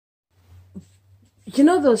You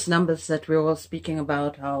know those numbers that we were all speaking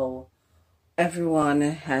about, how everyone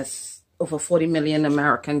has over 40 million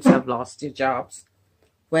Americans have lost their jobs.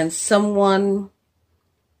 When someone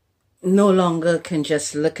no longer can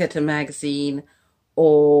just look at a magazine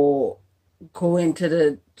or go into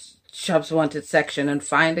the jobs wanted section and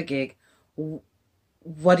find a gig,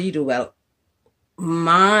 what do you do? Well,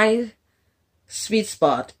 my sweet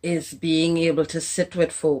spot is being able to sit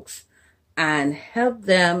with folks and help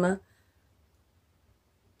them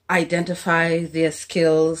identify their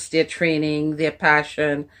skills, their training, their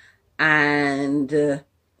passion, and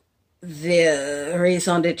their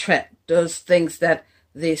raison d'etre, those things that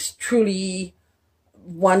they truly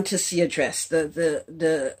want to see addressed,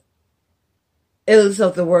 the ills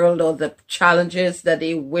of the world or the challenges that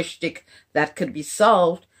they wish that could be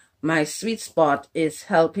solved. My sweet spot is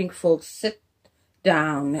helping folks sit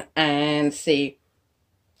down and say,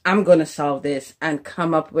 I'm going to solve this, and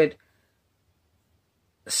come up with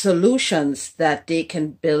solutions that they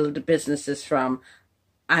can build businesses from,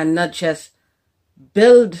 and not just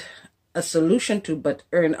build a solution to, but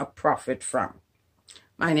earn a profit from.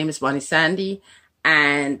 My name is Bonnie Sandy,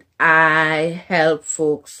 and I help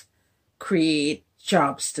folks create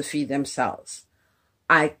jobs to feed themselves.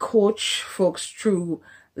 I coach folks through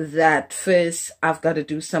that. First, I've got to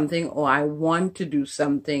do something, or I want to do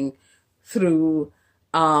something, through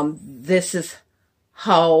this is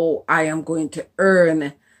how I am going to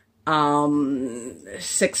earn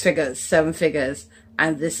 6 figures, 7 figures,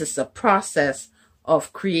 and this is the process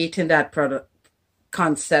of creating that product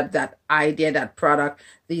concept, that idea, that product.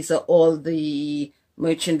 These are all the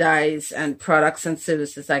merchandise and products and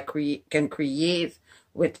services I can create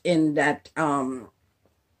within that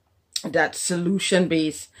that solution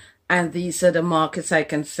base, and these are the markets I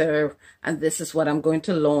can serve, and this is what I'm going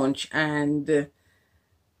to launch, and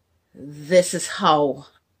this is how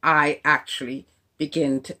I actually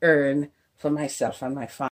begin to earn for myself and my family.